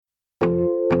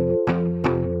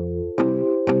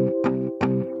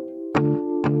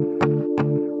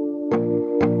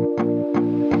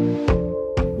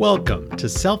Welcome to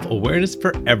Self-Awareness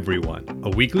for Everyone,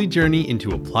 a weekly journey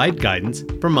into applied guidance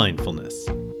for mindfulness.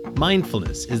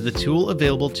 Mindfulness is the tool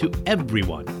available to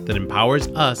everyone that empowers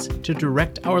us to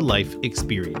direct our life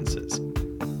experiences.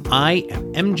 I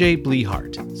am MJ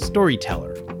Bleehart,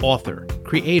 storyteller, author,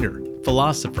 creator,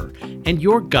 philosopher, and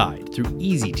your guide through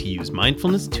easy-to-use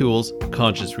mindfulness tools,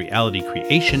 conscious reality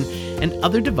creation, and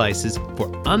other devices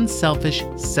for unselfish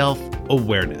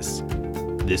self-awareness.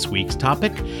 This week's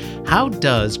topic: how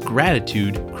does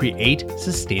gratitude create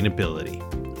sustainability?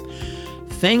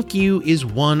 Thank you is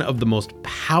one of the most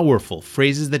powerful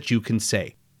phrases that you can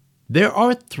say. There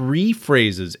are three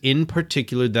phrases in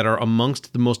particular that are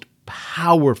amongst the most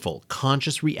powerful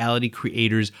conscious reality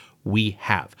creators we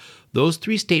have. Those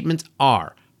three statements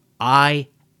are: I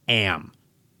am,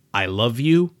 I love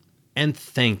you, and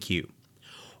thank you.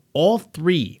 All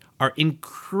three are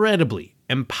incredibly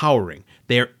empowering.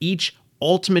 They are each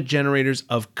ultimate generators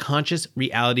of conscious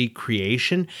reality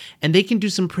creation, and they can do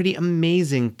some pretty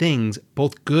amazing things,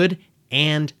 both good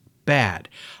and bad.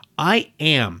 I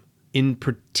am, in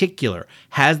particular,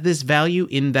 has this value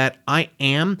in that I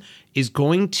am is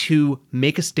going to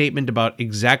make a statement about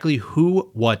exactly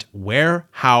who, what, where,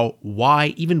 how,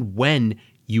 why, even when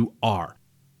you are.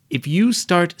 If you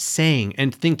start saying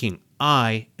and thinking,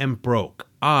 I am broke,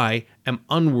 I am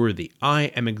unworthy, I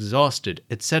am exhausted,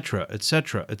 etc.,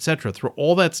 etc., etc., throw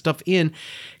all that stuff in,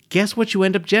 guess what you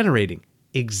end up generating?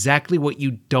 Exactly what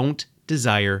you don't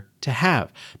desire to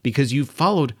have, because you've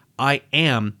followed I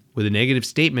am with a negative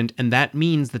statement, and that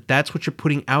means that that's what you're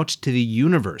putting out to the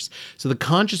universe. So the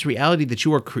conscious reality that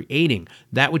you are creating,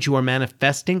 that which you are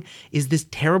manifesting, is this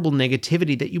terrible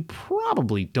negativity that you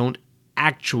probably don't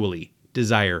actually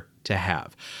desire to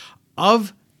have.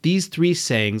 Of these three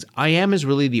sayings, I am is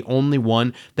really the only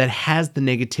one that has the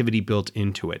negativity built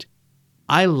into it.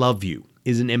 I love you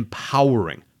is an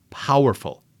empowering,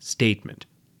 powerful statement.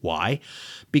 Why?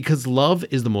 Because love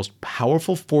is the most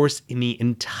powerful force in the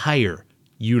entire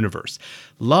universe.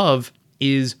 Love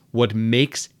is what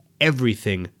makes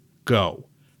everything go.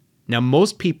 Now,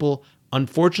 most people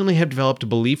unfortunately have developed a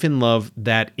belief in love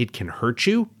that it can hurt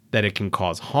you, that it can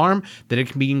cause harm, that it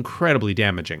can be incredibly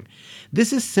damaging.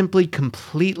 This is simply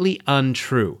completely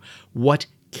untrue. What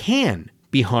can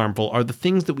be harmful are the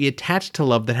things that we attach to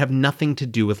love that have nothing to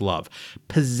do with love.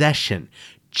 Possession,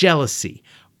 jealousy,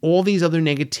 all these other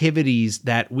negativities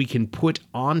that we can put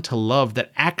onto love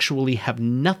that actually have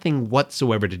nothing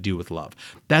whatsoever to do with love.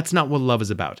 That's not what love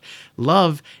is about.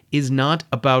 Love is not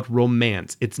about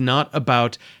romance. It's not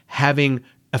about having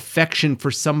affection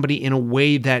for somebody in a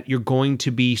way that you're going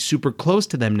to be super close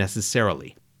to them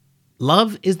necessarily.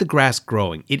 Love is the grass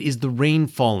growing. It is the rain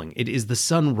falling. It is the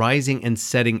sun rising and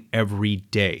setting every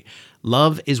day.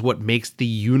 Love is what makes the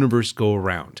universe go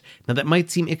around. Now, that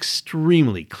might seem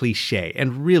extremely cliche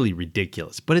and really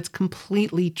ridiculous, but it's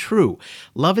completely true.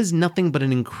 Love is nothing but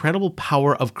an incredible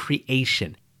power of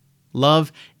creation.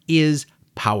 Love is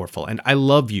powerful, and I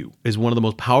love you is one of the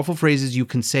most powerful phrases you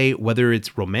can say, whether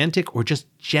it's romantic or just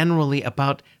generally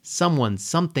about someone,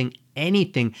 something,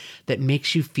 anything that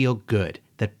makes you feel good,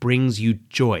 that brings you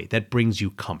joy, that brings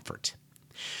you comfort.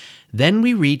 Then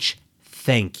we reach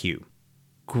thank you.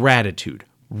 Gratitude,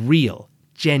 real,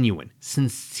 genuine,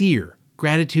 sincere.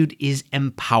 Gratitude is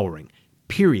empowering.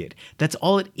 Period. That's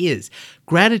all it is.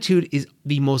 Gratitude is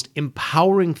the most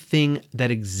empowering thing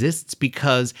that exists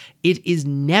because it is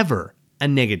never a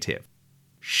negative.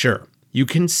 Sure, you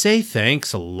can say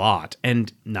thanks a lot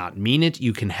and not mean it.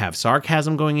 You can have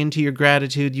sarcasm going into your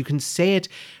gratitude. You can say it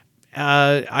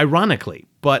ironically,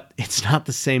 but it's not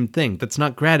the same thing. That's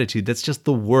not gratitude. That's just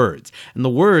the words. And the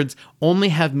words only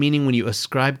have meaning when you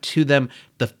ascribe to them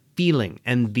the feeling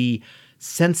and the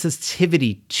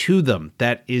sensitivity to them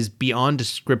that is beyond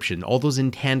description, all those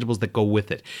intangibles that go with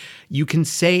it. You can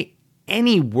say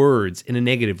any words in a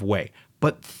negative way,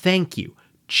 but thank you,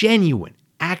 genuine,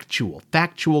 actual,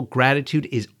 factual gratitude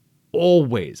is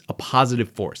always a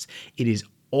positive force. It is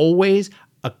always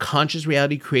a conscious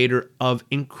reality creator of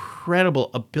incredible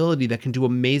ability that can do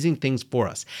amazing things for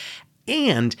us.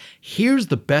 And here's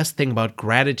the best thing about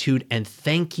gratitude and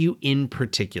thank you in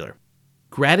particular.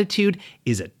 Gratitude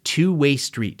is a two-way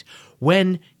street.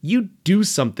 When you do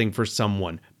something for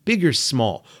someone, big or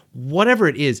small, whatever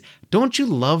it is, don't you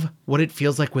love what it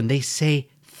feels like when they say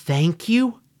thank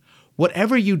you?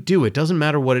 Whatever you do, it doesn't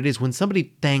matter what it is. When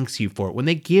somebody thanks you for it, when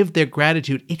they give their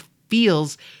gratitude, it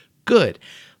feels good.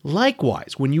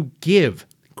 Likewise, when you give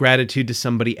gratitude to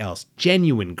somebody else,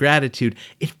 genuine gratitude,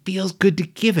 it feels good to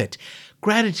give it.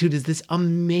 Gratitude is this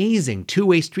amazing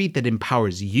two-way street that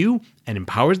empowers you and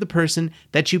empowers the person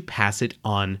that you pass it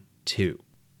on to.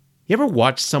 You ever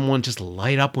watch someone just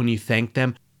light up when you thank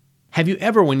them? Have you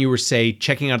ever, when you were, say,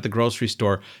 checking out at the grocery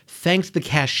store, thanked the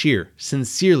cashier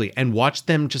sincerely and watched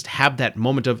them just have that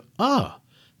moment of, oh,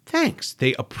 thanks.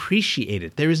 They appreciate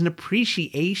it. There is an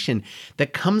appreciation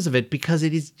that comes of it because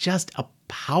it is just a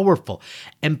powerful,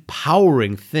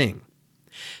 empowering thing.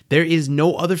 There is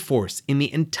no other force in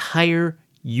the entire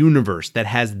universe that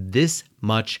has this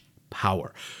much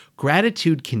power.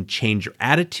 Gratitude can change your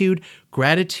attitude.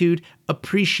 Gratitude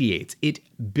appreciates. It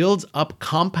builds up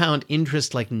compound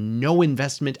interest like no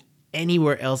investment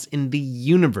anywhere else in the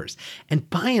universe. And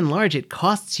by and large, it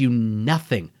costs you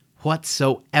nothing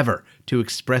whatsoever to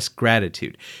express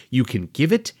gratitude. You can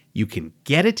give it, you can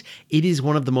get it. It is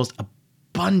one of the most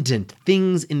abundant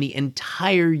things in the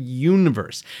entire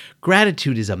universe.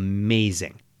 Gratitude is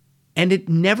amazing. And it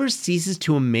never ceases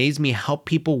to amaze me how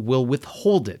people will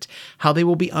withhold it, how they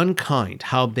will be unkind,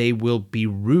 how they will be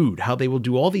rude, how they will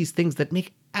do all these things that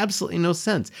make absolutely no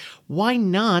sense. Why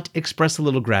not express a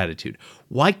little gratitude?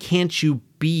 Why can't you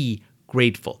be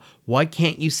grateful? Why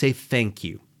can't you say thank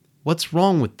you? What's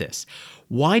wrong with this?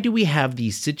 Why do we have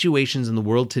these situations in the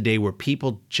world today where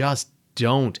people just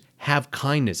don't have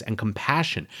kindness and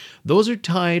compassion? Those are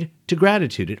tied to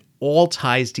gratitude. It all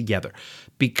ties together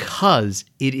because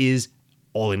it is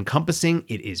all-encompassing,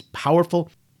 it is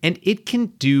powerful, and it can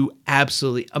do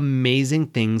absolutely amazing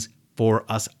things for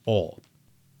us all.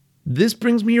 This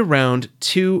brings me around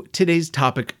to today's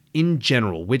topic in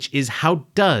general, which is how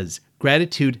does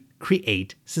gratitude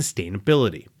create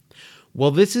sustainability?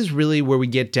 Well, this is really where we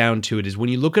get down to it, is when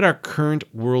you look at our current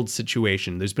world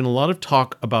situation, there's been a lot of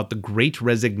talk about the Great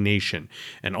Resignation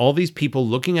and all these people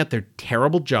looking at their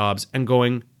terrible jobs and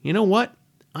going, you know what?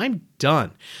 I'm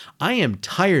done. I am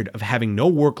tired of having no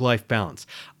work-life balance.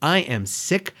 I am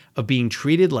sick of being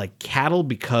treated like cattle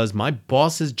because my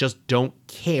bosses just don't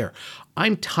care.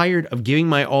 I'm tired of giving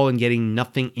my all and getting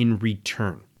nothing in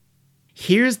return.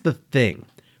 Here's the thing.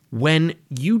 When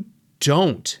you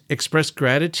don't express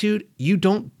gratitude, you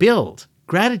don't build.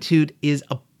 Gratitude is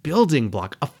a building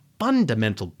block, a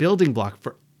fundamental building block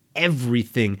for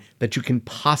everything that you can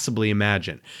possibly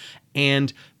imagine.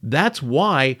 And that's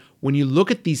why when you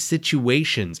look at these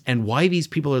situations and why these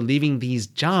people are leaving these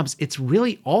jobs, it's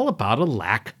really all about a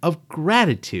lack of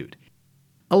gratitude.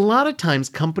 A lot of times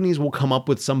companies will come up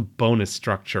with some bonus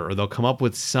structure or they'll come up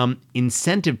with some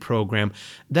incentive program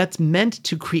that's meant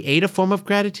to create a form of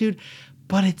gratitude,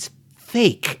 but it's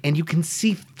fake and you can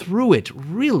see through it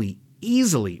really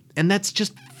easily. And that's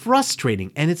just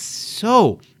frustrating and it's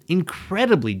so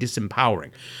incredibly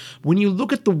disempowering. When you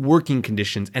look at the working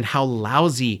conditions and how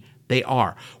lousy they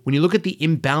are, when you look at the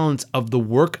imbalance of the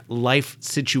work-life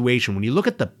situation, when you look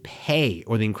at the pay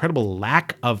or the incredible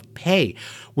lack of pay,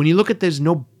 when you look at there's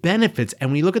no benefits, and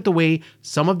when you look at the way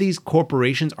some of these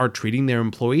corporations are treating their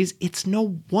employees, it's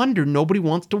no wonder nobody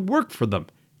wants to work for them.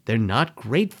 They're not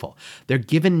grateful. They're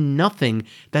given nothing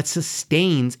that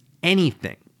sustains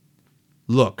anything.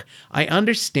 Look, I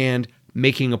understand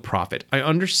making a profit. I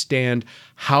understand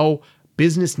how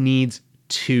business needs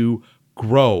to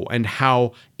grow and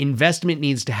how investment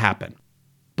needs to happen.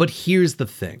 But here's the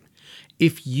thing.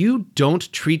 If you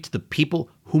don't treat the people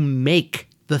who make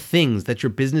the things that your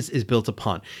business is built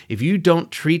upon, if you don't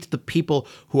treat the people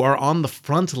who are on the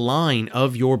front line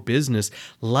of your business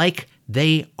like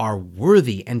they are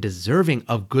worthy and deserving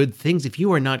of good things, if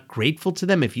you are not grateful to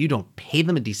them, if you don't pay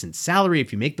them a decent salary,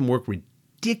 if you make them work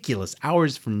ridiculous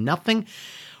hours for nothing,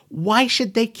 why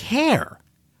should they care?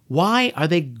 Why are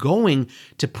they going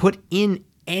to put in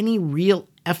any real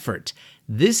effort?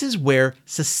 This is where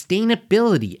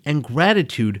sustainability and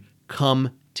gratitude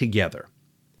come together.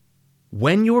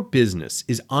 When your business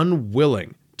is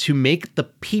unwilling to make the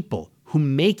people who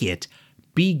make it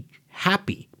be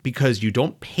happy because you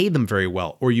don't pay them very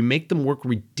well, or you make them work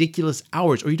ridiculous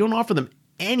hours, or you don't offer them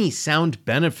any sound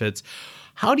benefits,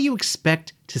 how do you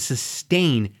expect to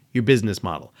sustain your business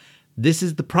model? This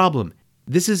is the problem.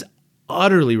 This is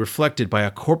utterly reflected by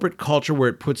a corporate culture where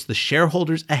it puts the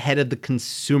shareholders ahead of the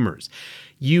consumers.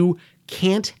 You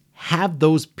can't have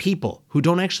those people who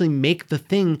don't actually make the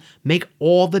thing make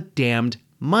all the damned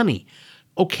money.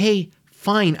 Okay,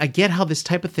 fine, I get how this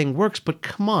type of thing works, but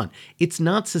come on, it's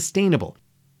not sustainable.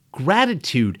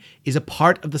 Gratitude is a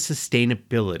part of the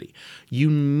sustainability. You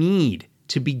need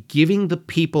to be giving the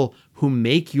people who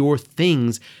make your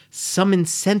things some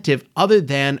incentive other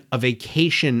than a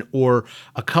vacation or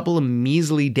a couple of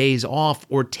measly days off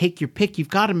or take your pick. You've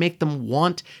got to make them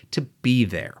want to be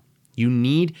there. You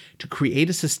need to create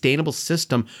a sustainable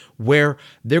system where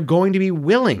they're going to be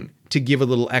willing to give a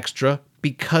little extra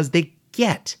because they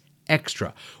get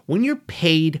extra. When you're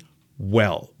paid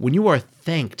well, when you are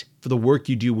thanked for the work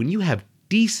you do, when you have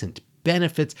decent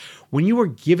benefits, when you are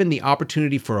given the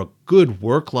opportunity for a good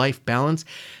work-life balance,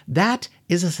 that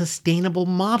is a sustainable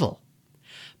model.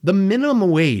 The minimum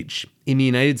wage in the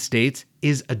United States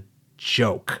is a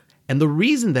joke. And the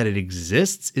reason that it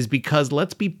exists is because,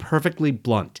 let's be perfectly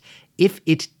blunt, if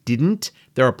it didn't,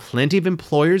 there are plenty of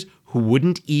employers who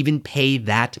wouldn't even pay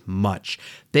that much.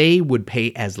 They would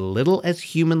pay as little as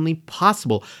humanly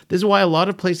possible. This is why a lot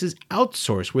of places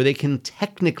outsource, where they can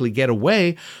technically get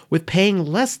away with paying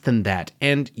less than that.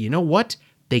 And you know what?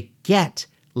 They get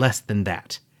less than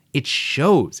that. It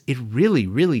shows. It really,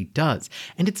 really does.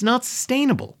 And it's not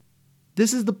sustainable.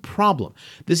 This is the problem.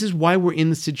 This is why we're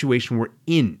in the situation we're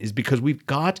in, is because we've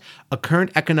got a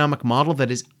current economic model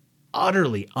that is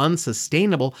utterly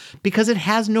unsustainable because it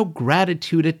has no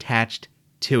gratitude attached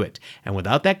to it. And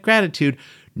without that gratitude,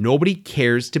 nobody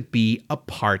cares to be a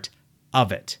part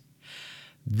of it.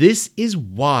 This is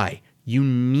why you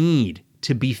need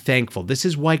to be thankful. This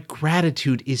is why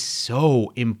gratitude is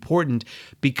so important,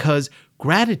 because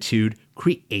gratitude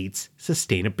creates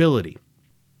sustainability.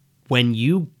 When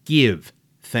you give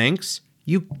thanks,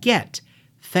 you get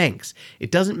thanks.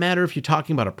 It doesn't matter if you're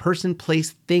talking about a person, place,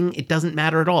 thing. It doesn't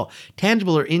matter at all.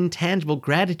 Tangible or intangible,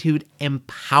 gratitude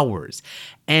empowers.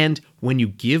 And when you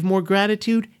give more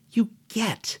gratitude, you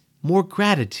get more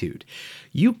gratitude.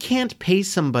 You can't pay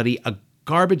somebody a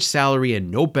garbage salary and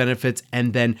no benefits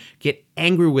and then get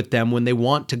angry with them when they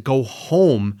want to go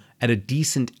home at a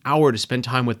decent hour to spend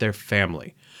time with their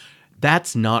family.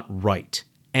 That's not right.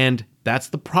 And that's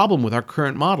the problem with our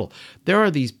current model. There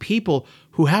are these people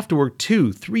who have to work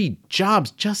 2, 3 jobs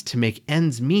just to make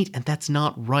ends meet, and that's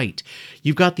not right.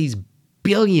 You've got these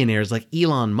billionaires like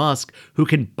Elon Musk who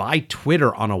can buy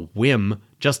Twitter on a whim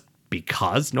just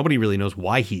because. Nobody really knows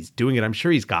why he's doing it. I'm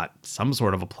sure he's got some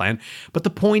sort of a plan. But the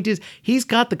point is, he's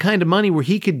got the kind of money where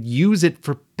he could use it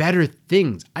for better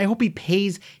things. I hope he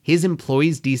pays his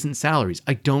employees decent salaries.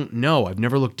 I don't know. I've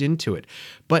never looked into it.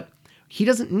 But he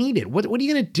doesn't need it. What are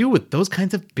you going to do with those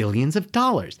kinds of billions of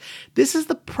dollars? This is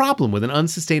the problem with an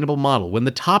unsustainable model. When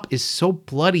the top is so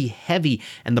bloody heavy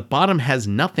and the bottom has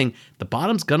nothing, the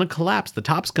bottom's going to collapse. The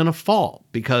top's going to fall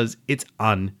because it's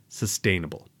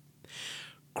unsustainable.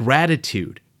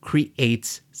 Gratitude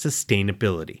creates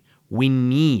sustainability. We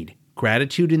need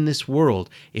gratitude in this world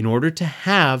in order to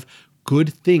have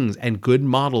good things and good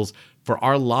models for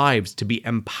our lives to be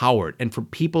empowered and for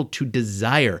people to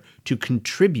desire to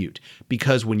contribute,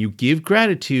 because when you give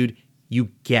gratitude, you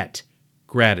get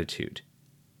gratitude.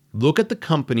 Look at the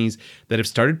companies that have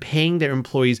started paying their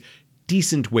employees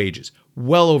decent wages,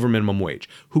 well over minimum wage,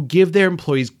 who give their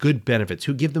employees good benefits,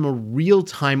 who give them a real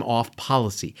time off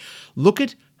policy. Look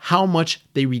at how much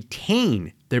they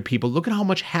retain their people. Look at how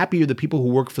much happier the people who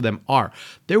work for them are.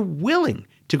 They're willing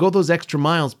to go those extra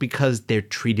miles because they're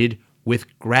treated with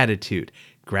gratitude.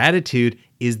 Gratitude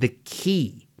is the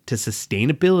key to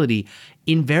sustainability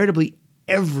in veritably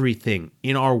everything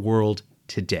in our world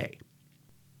today.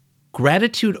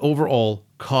 Gratitude overall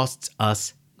costs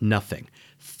us nothing.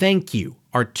 Thank you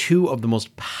are 2 of the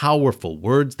most powerful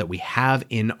words that we have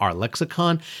in our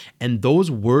lexicon, and those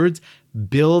words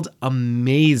build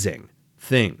amazing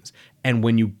things. And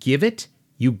when you give it,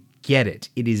 you get it.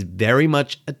 It is very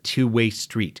much a two-way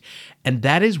street. And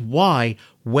that is why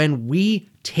when we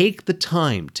take the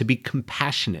time to be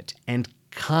compassionate and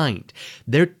kind,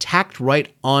 they're tacked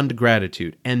right onto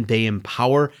gratitude and they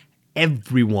empower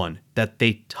everyone that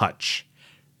they touch.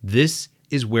 This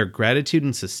is where gratitude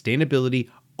and sustainability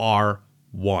are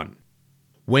one.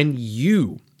 When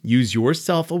you use your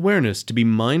self-awareness to be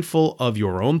mindful of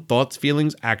your own thoughts,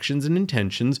 feelings, actions, and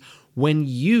intentions, when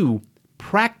you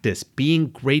practice being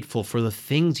grateful for the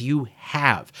things you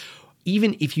have,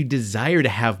 even if you desire to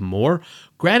have more,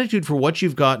 gratitude for what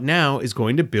you've got now is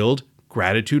going to build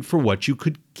gratitude for what you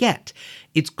could get.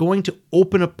 It's going to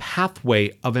open a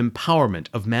pathway of empowerment,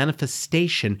 of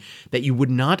manifestation that you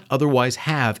would not otherwise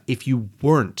have if you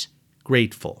weren't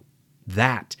grateful.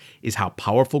 That is how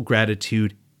powerful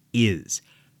gratitude is.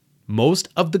 Most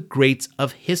of the greats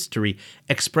of history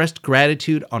expressed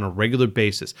gratitude on a regular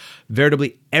basis.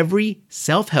 Veritably, every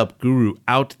self-help guru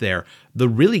out there, the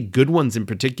really good ones in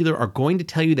particular, are going to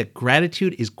tell you that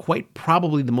gratitude is quite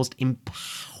probably the most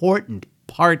important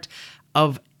part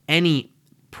of any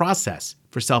process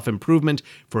for self-improvement,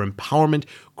 for empowerment.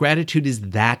 Gratitude is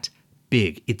that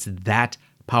big. It's that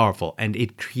powerful. And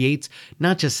it creates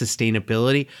not just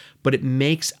sustainability, but it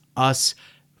makes us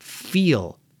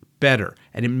feel better,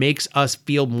 and it makes us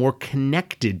feel more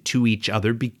connected to each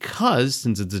other because,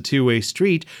 since it's a two-way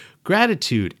street,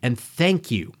 gratitude and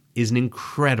thank you is an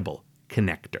incredible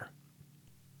connector.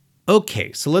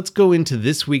 Okay, so let's go into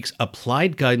this week's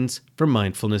Applied Guidance for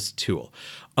Mindfulness tool.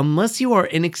 Unless you are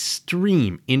an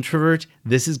extreme introvert,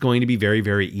 this is going to be very,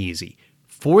 very easy.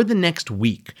 For the next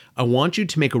week, I want you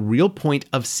to make a real point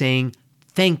of saying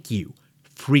thank you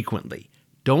frequently.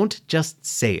 Don't just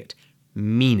say it,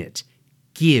 mean it.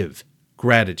 Give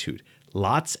gratitude.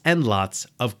 Lots and lots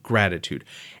of gratitude.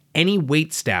 Any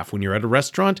waitstaff when you're at a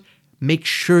restaurant, make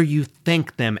sure you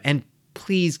thank them and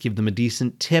please give them a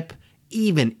decent tip.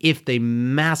 Even if they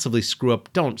massively screw up,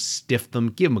 don't stiff them,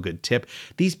 give them a good tip.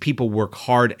 These people work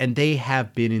hard and they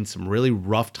have been in some really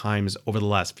rough times over the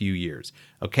last few years,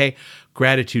 okay?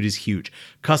 Gratitude is huge.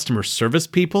 Customer service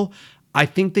people, I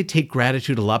think they take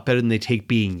gratitude a lot better than they take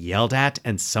being yelled at,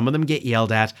 and some of them get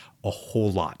yelled at a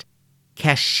whole lot.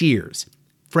 Cashiers,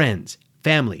 friends,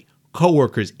 family,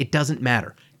 coworkers, it doesn't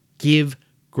matter. Give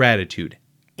gratitude.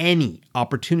 Any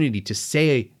opportunity to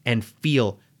say and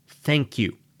feel thank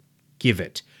you. Give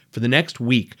it. For the next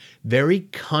week, very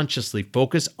consciously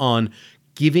focus on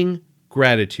giving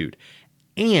gratitude.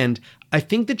 And I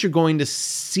think that you're going to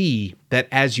see that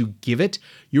as you give it,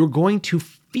 you're going to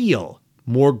feel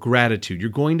more gratitude. You're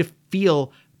going to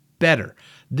feel better.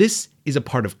 This is a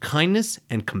part of kindness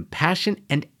and compassion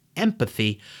and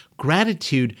empathy.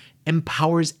 Gratitude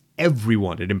empowers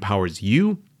everyone. It empowers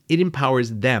you. It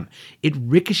empowers them. It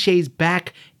ricochets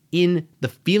back in the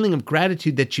feeling of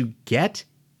gratitude that you get.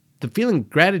 The feeling of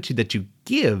gratitude that you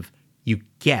give, you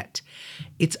get.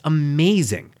 It's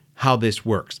amazing how this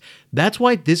works. That's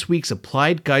why this week's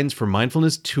Applied Guidance for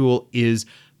Mindfulness tool is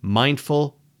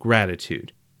Mindful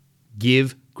Gratitude.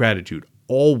 Give gratitude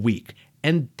all week.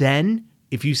 And then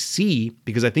if you see,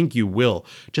 because I think you will,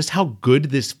 just how good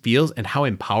this feels and how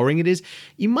empowering it is,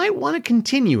 you might want to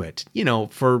continue it,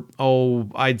 for,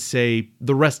 I'd say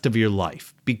the rest of your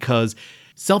life. Because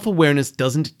self-awareness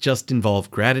doesn't just involve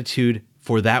gratitude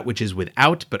for that which is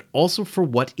without, but also for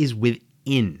what is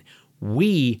within.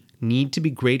 We need to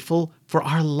be grateful for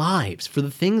our lives, for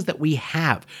the things that we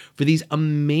have, for these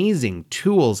amazing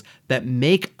tools that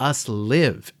make us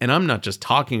live. And I'm not just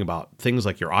talking about things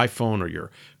like your iPhone or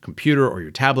your computer or your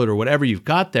tablet or whatever you've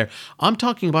got there. I'm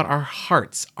talking about our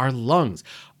hearts, our lungs,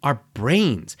 our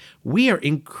brains. We are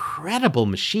incredible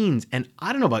machines. And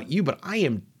I don't know about you, but I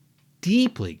am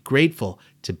deeply grateful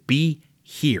to be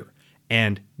here.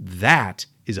 And that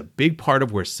is a big part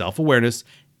of where self-awareness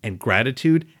and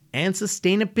gratitude and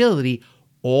sustainability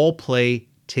all play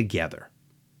together.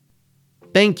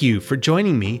 Thank you for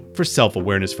joining me for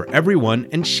Self-Awareness for Everyone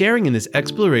and sharing in this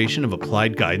exploration of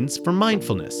applied guidance for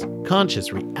mindfulness,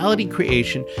 conscious reality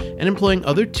creation, and employing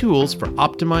other tools for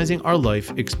optimizing our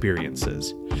life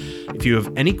experiences. If you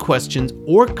have any questions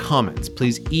or comments,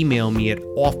 please email me at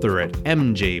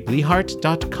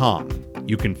author@mjblehart.com.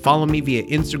 You can follow me via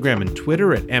Instagram and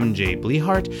Twitter at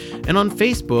mjblehart and on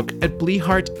Facebook at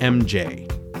blehartmj.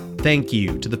 Thank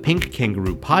you to the Pink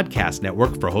Kangaroo Podcast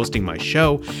Network for hosting my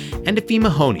show, and to Fee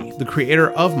Mahoney, the creator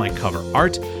of my cover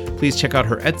art. Please check out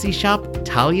her Etsy shop,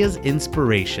 Talia's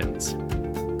Inspirations.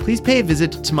 Please pay a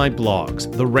visit to my blogs,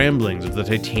 The Ramblings of the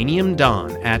Titanium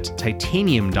Dawn at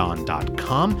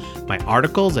titaniumdawn.com, my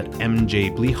articles at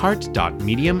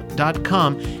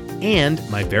mjblehart.medium.com, and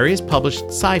my various published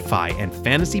sci-fi and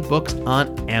fantasy books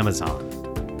on Amazon.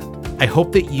 I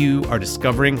hope that you are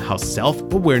discovering how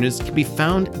self-awareness can be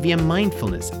found via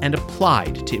mindfulness and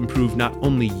applied to improve not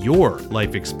only your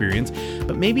life experience,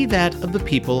 but maybe that of the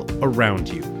people around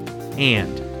you.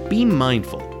 And be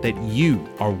mindful that you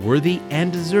are worthy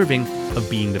and deserving of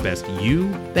being the best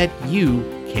you that you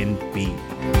can be.